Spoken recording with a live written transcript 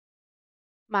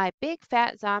My Big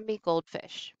Fat Zombie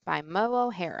Goldfish by Mo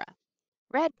O'Hara.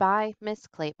 Read by Miss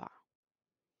Claybaugh.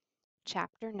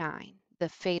 Chapter 9 The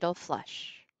Fatal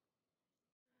Flush.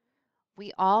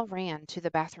 We all ran to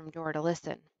the bathroom door to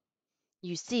listen.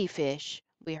 "You see, Fish,"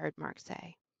 we heard Mark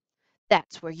say.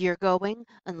 "That's where you're going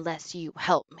unless you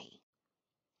help me."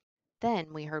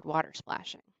 Then we heard water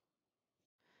splashing.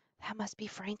 "That must be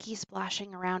Frankie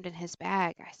splashing around in his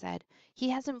bag," I said. "He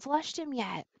hasn't flushed him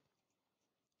yet."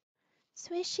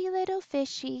 "Swishy little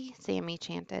fishy," Sammy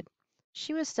chanted.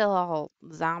 She was still all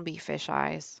zombie fish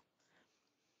eyes.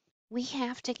 "We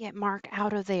have to get Mark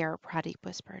out of there," Pradeep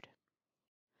whispered.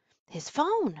 "His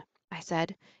phone," I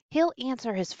said. "He'll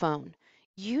answer his phone.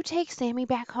 You take Sammy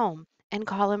back home and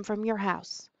call him from your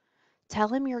house. Tell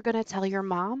him you're going to tell your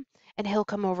mom, and he'll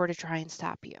come over to try and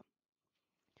stop you."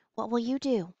 "What will you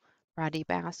do?" Pradeep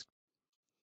asked.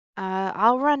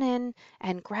 I'll run in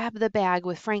and grab the bag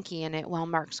with Frankie in it while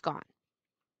Mark's gone."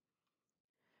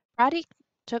 Pradeep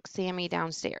took Sammy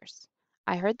downstairs.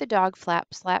 I heard the dog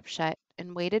flap slap shut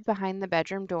and waited behind the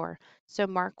bedroom door so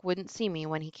Mark wouldn't see me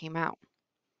when he came out.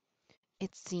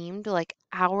 It seemed like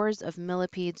hours of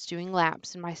millipedes doing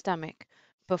laps in my stomach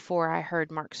before I heard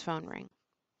Mark's phone ring.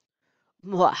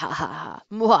 Mwahaha,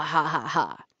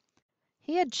 mwahaha.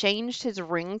 He had changed his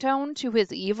ringtone to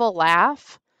his evil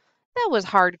laugh. That was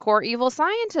hardcore evil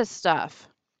scientist stuff.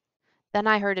 Then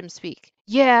I heard him speak.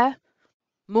 "Yeah,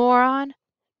 moron?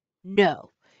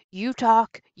 No. You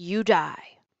talk, you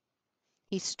die."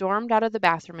 He stormed out of the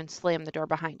bathroom and slammed the door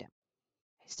behind him.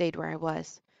 I stayed where I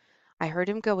was. I heard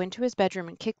him go into his bedroom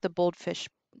and kick the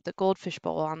goldfish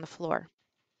bowl on the floor.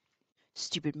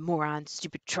 "Stupid moron,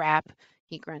 stupid trap,"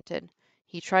 he grunted.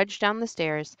 He trudged down the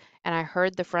stairs, and I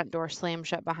heard the front door slam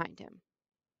shut behind him.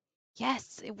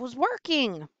 Yes, it was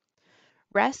working!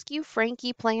 Rescue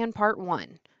Frankie Plan Part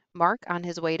 1. Mark on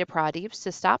his way to Pradeep's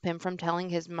to stop him from telling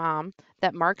his mom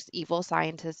that Mark's evil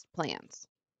scientist plans.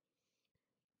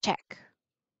 Check.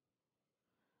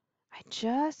 I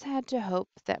just had to hope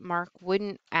that Mark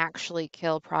wouldn't actually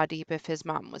kill Pradeep if his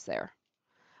mom was there.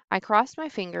 I crossed my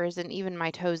fingers and even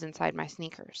my toes inside my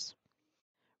sneakers.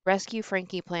 Rescue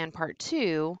Frankie Plan Part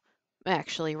 2,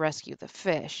 actually rescue the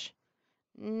fish,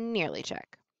 nearly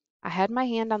check. I had my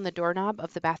hand on the doorknob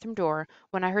of the bathroom door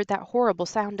when I heard that horrible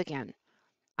sound again.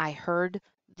 I heard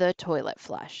the toilet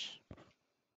flush.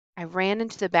 I ran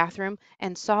into the bathroom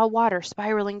and saw water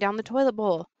spiraling down the toilet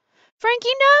bowl. "Frankie,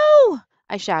 no!"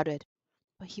 I shouted,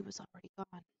 but he was already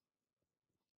gone.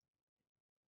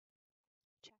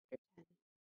 Chapter 10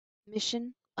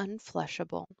 Mission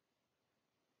Unflushable.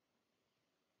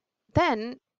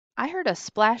 Then I heard a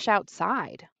splash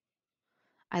outside.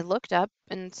 I looked up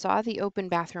and saw the open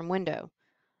bathroom window.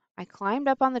 I climbed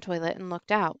up on the toilet and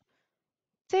looked out.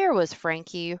 There was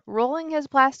Frankie, rolling his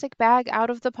plastic bag out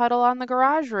of the puddle on the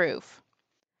garage roof.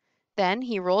 Then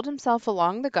he rolled himself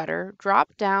along the gutter,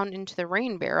 dropped down into the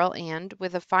rain barrel, and,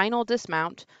 with a final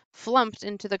dismount, flumped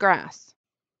into the grass.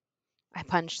 I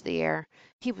punched the air.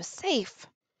 He was safe.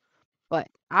 But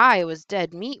I was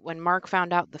dead meat when Mark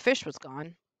found out the fish was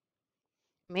gone.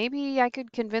 Maybe I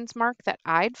could convince Mark that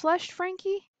I'd flushed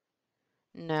Frankie?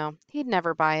 No, he'd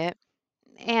never buy it.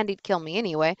 And he'd kill me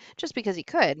anyway, just because he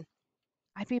could.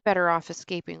 I'd be better off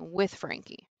escaping with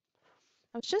Frankie.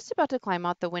 I was just about to climb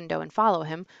out the window and follow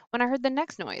him when I heard the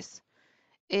next noise.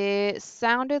 It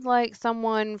sounded like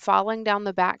someone falling down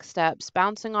the back steps,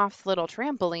 bouncing off the little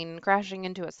trampoline, and crashing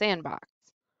into a sandbox.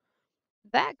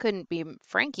 That couldn't be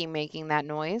Frankie making that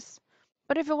noise.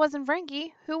 But if it wasn't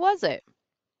Frankie, who was it?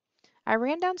 I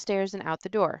ran downstairs and out the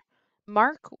door.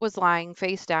 Mark was lying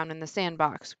face down in the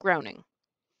sandbox, groaning.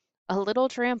 A little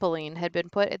trampoline had been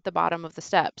put at the bottom of the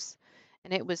steps,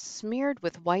 and it was smeared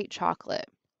with white chocolate.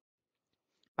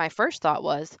 My first thought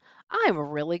was, I'm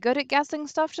really good at guessing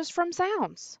stuff just from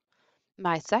sounds.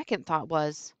 My second thought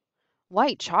was,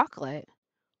 white chocolate?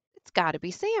 It's got to be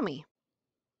Sammy.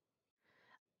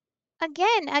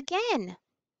 Again, again!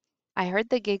 I heard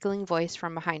the giggling voice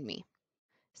from behind me.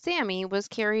 Sammy was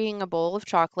carrying a bowl of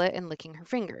chocolate and licking her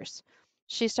fingers.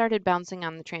 She started bouncing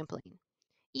on the trampoline.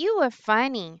 "You are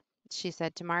funny," she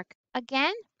said to Mark.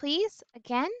 "Again, please,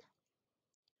 again?"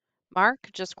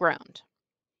 Mark just groaned.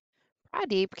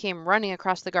 Pradeep came running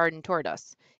across the garden toward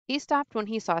us. He stopped when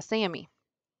he saw Sammy.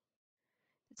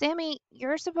 "Sammy,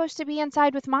 you're supposed to be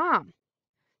inside with Mom."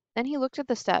 Then he looked at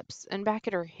the steps and back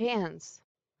at her hands.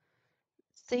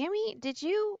 "Sammy, did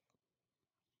you—"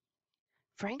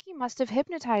 "Frankie must have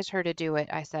hypnotized her to do it,"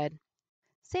 I said.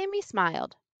 Sammy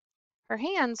smiled. Her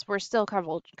hands were still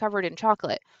covered in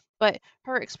chocolate, but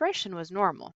her expression was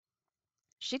normal.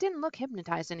 She didn't look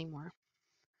hypnotized anymore.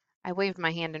 I waved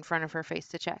my hand in front of her face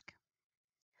to check.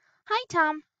 Hi,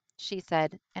 Tom. she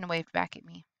said, and waved back at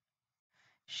me.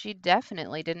 She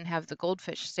definitely didn't have the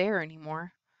goldfish stare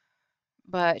anymore,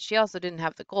 but she also didn't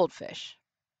have the goldfish.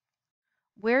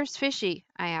 "Where's Fishy?"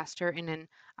 I asked her in an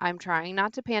I'm trying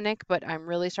not to panic, but I'm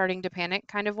really starting to panic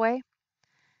kind of way.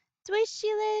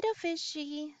 Swishy little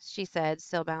fishy, she said,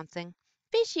 still bouncing.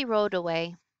 Fishy rolled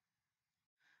away.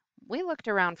 We looked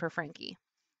around for Frankie.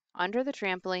 Under the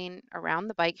trampoline, around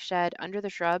the bike shed, under the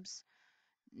shrubs.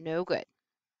 No good.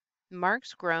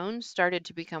 Mark's groans started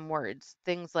to become words,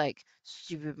 things like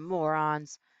 "stupid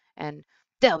morons" and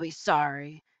 "they'll be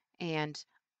sorry" and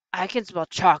 "I can smell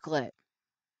chocolate."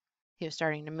 He was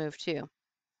starting to move too.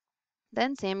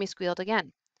 Then Sammy squealed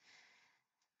again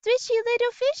Swishy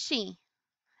little fishy.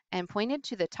 and pointed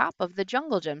to the top of the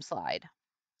jungle gym slide.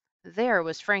 There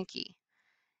was Frankie.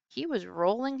 He was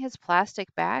rolling his plastic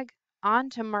bag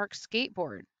onto Mark's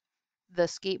skateboard. The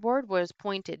skateboard was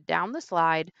pointed down the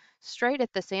slide, straight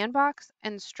at the sandbox,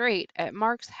 and straight at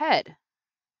Mark's head.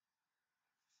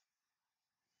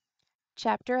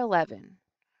 Chapter 11.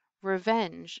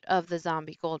 Revenge of the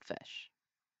Zombie Goldfish.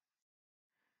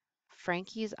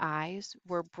 Frankie's eyes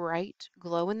were bright,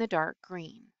 glow in the dark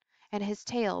green, and his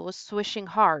tail was swishing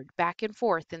hard back and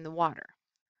forth in the water.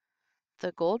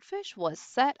 The goldfish was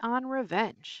set on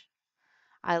revenge.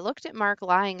 I looked at Mark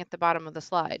lying at the bottom of the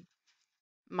slide.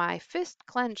 My fist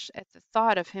clenched at the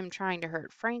thought of him trying to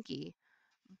hurt Frankie,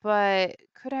 but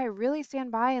could I really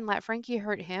stand by and let Frankie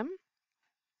hurt him?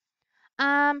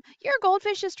 Your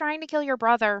goldfish is trying to kill your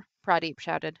brother, Pradeep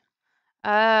shouted.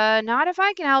 Not if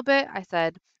I can help it, I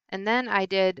said, and then I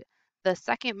did the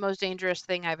second most dangerous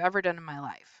thing I've ever done in my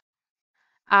life.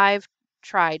 I've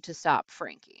tried to stop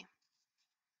Frankie.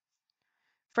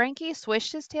 Frankie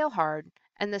swished his tail hard,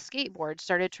 and the skateboard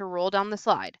started to roll down the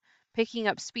slide, picking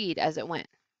up speed as it went.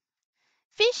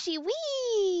 Fishy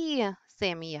wee!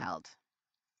 Sammy yelled.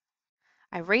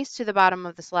 I raced to the bottom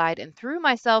of the slide and threw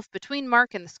myself between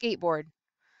Mark and the skateboard.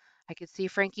 I could see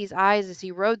Frankie's eyes as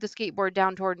he rode the skateboard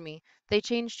down toward me. They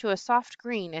changed to a soft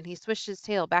green, and he swished his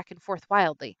tail back and forth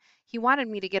wildly. He wanted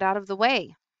me to get out of the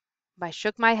way. I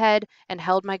shook my head and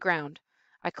held my ground.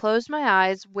 I closed my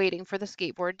eyes, waiting for the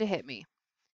skateboard to hit me.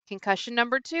 Concussion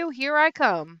number 2, here I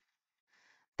come.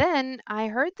 Then I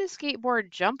heard the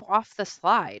skateboard jump off the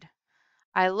slide.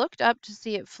 I looked up to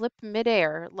see it flip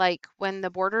midair, like when the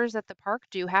boarders at the park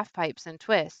do half pipes and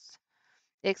twists.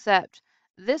 Except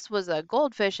this was a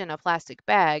goldfish in a plastic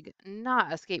bag,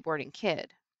 not a skateboarding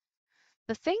kid.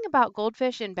 The thing about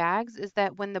goldfish in bags is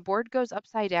that when the board goes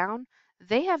upside down,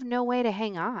 they have no way to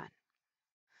hang on.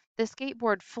 The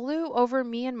skateboard flew over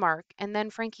me and Mark, and then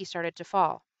Frankie started to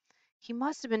fall. He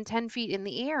must have been 10 feet in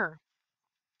the air.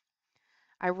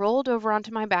 I rolled over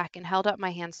onto my back and held up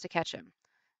my hands to catch him.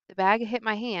 The bag hit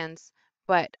my hands,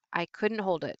 but I couldn't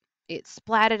hold it. It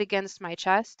splatted against my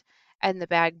chest, and the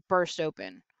bag burst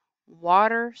open.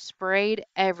 Water sprayed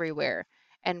everywhere,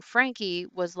 and Frankie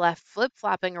was left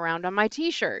flip-flopping around on my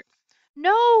t-shirt.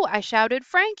 "No!" I shouted.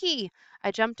 "Frankie!"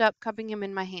 I jumped up, cupping him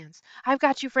in my hands. "I've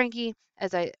got you, Frankie," I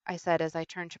said as I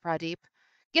turned to Pradeep.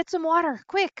 "Get some water,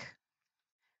 quick!"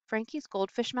 Frankie's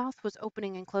goldfish mouth was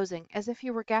opening and closing, as if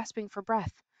he were gasping for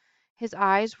breath. His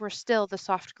eyes were still the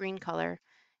soft green color.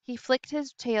 He flicked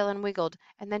his tail and wiggled,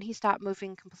 and then he stopped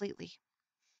moving completely.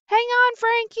 "Hang on,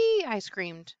 Frankie!" I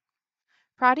screamed.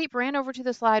 Pradeep ran over to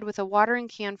the slide with a watering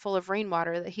can full of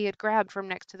rainwater that he had grabbed from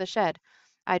next to the shed.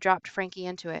 I dropped Frankie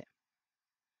into it.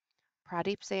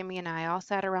 Pradeep, Sammy, and I all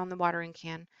sat around the watering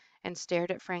can and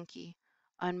stared at Frankie,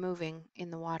 unmoving in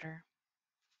the water.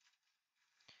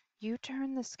 "You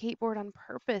turned the skateboard on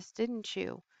purpose, didn't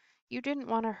you? You didn't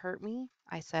want to hurt me,"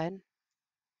 I said.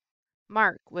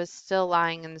 Mark was still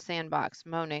lying in the sandbox,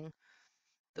 moaning.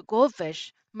 "The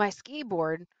goldfish, my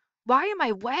skateboard. Why am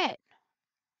I wet?"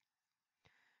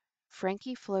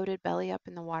 Frankie floated belly up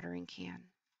in the watering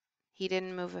can. He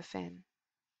didn't move a fin.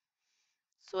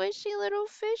 "Swishy little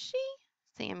fishy,"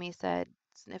 Sammy said,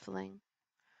 sniffling.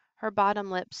 Her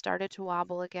bottom lip started to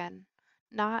wobble again,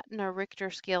 not in a Richter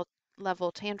scale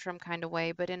level tantrum kind of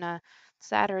way, but in a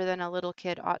sadder than a little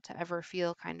kid ought to ever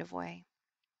feel kind of way.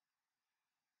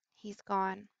 "He's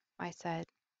gone," I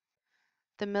said.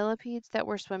 The millipedes that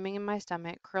were swimming in my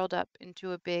stomach curled up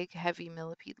into a big, heavy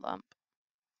millipede lump.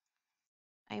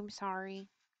 "I'm sorry,"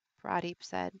 Pradeep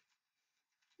said.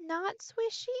 "Not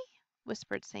swishy,"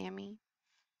 whispered Sammy.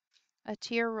 A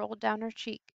tear rolled down her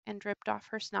cheek and dripped off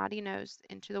her snotty nose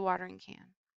into the watering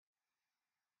can.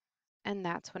 And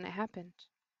that's when it happened.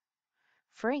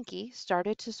 Frankie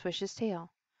started to swish his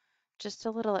tail, just a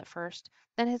little at first.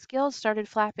 Then his gills started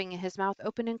flapping and his mouth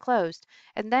opened and closed,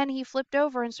 and then he flipped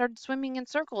over and started swimming in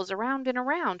circles around and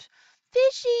around.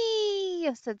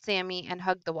 Fishy! Said Sammy and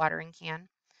hugged the watering can.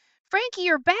 Frankie,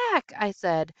 you're back, I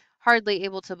said, hardly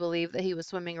able to believe that he was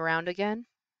swimming around again.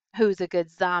 Who's a good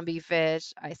zombie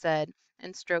fish? I said,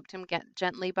 and stroked him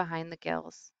gently behind the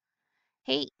gills.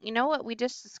 Hey, you know what we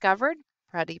just discovered?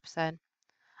 Pradeep said.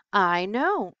 I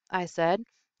know, I said,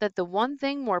 that the one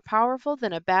thing more powerful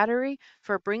than a battery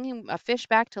for bringing a fish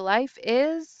back to life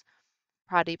is.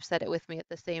 Pradeep said it with me at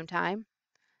the same time.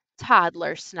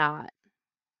 Toddler snot.